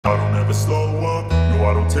never slow up, no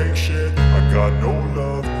I don't take shit. I got no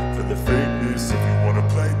love for the fakeness. If you wanna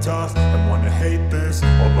play tough and wanna hate this,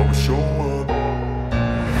 I'll always show up.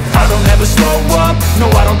 I don't ever slow up,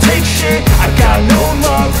 no I don't take shit. I got no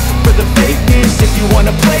love for the fakeness. If you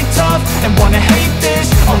wanna play tough and wanna hate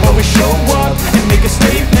this, I'll always show up and make a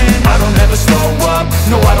statement. I don't ever slow up,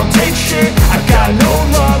 no I don't take shit. I got no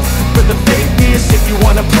love for the fakeness. If you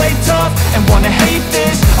wanna play tough and wanna hate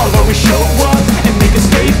this, I'll always show up and make a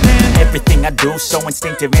statement. Everything I do so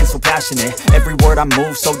instinctive and so passionate. Every word I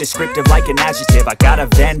move so descriptive like an adjective. I got a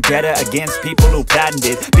vendetta against people who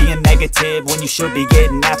patented being negative when you should be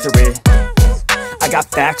getting after it. I got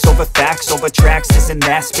facts over tracks, this and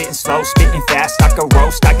that. Spitting slow, spitting fast. I could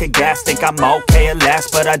roast, I could gas. Think I'm okay at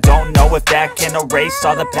last, but I don't know if that can erase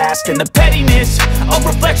all the past. And the pettiness, a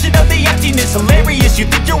reflection of the emptiness. Hilarious, you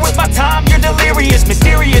think you're worth my time, you're delirious.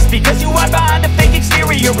 Mysterious, because you hide behind a fake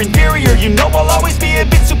exterior. Inferior, you know I'll always be a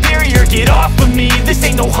bit superior. Get off of me, this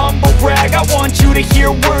ain't no humble brag. I want you to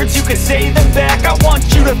hear words, you can say them back. I want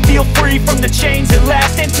you to feel free from the chains at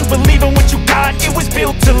last, and to believe in what you got, it was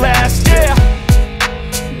built to last, yeah.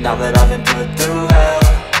 Now that I've been put through hell,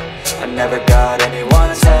 I never got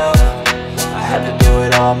anyone's help. I had to do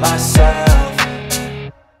it all myself.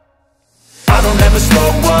 I don't ever slow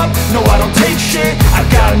up, no I don't take shit. I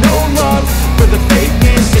got no love for the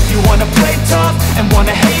fakeness. If you wanna play tough and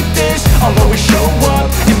wanna hate this, I'll always show up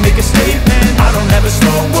and make a statement. I don't ever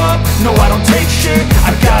slow up, no I don't take shit.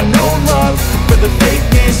 I got no love for the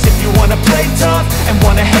fakeness. If you wanna play tough and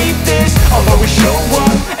wanna hate this, I'll always show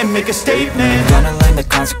up and make a statement. Gonna learn the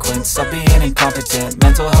consequence of being incompetent.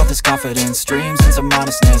 Mental health is confidence, dreams and some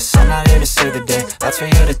honestness. I'm not here to save the day, that's for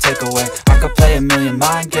you to take away. I could play a million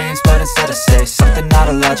mind games, but instead I say something not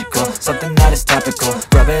illogical, something that is topical.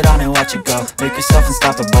 Rub it on and watch it go, make yourself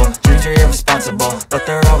unstoppable. Dreams are irresponsible, but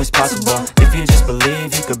they're always possible. If you just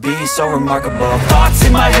believe, you could be so remarkable. Thoughts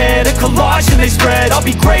in my head, a collage and they spread. I'll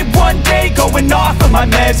be great one day, going off of my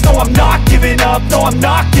meds. No, I'm not giving up, no, I'm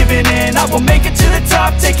not giving in. I will make it to the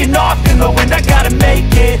top, taking off in the wind. I gotta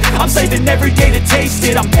make it, I'm saving every day to taste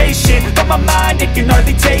it. I'm patient, but my mind, it can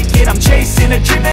hardly take it. I'm chasing a dream that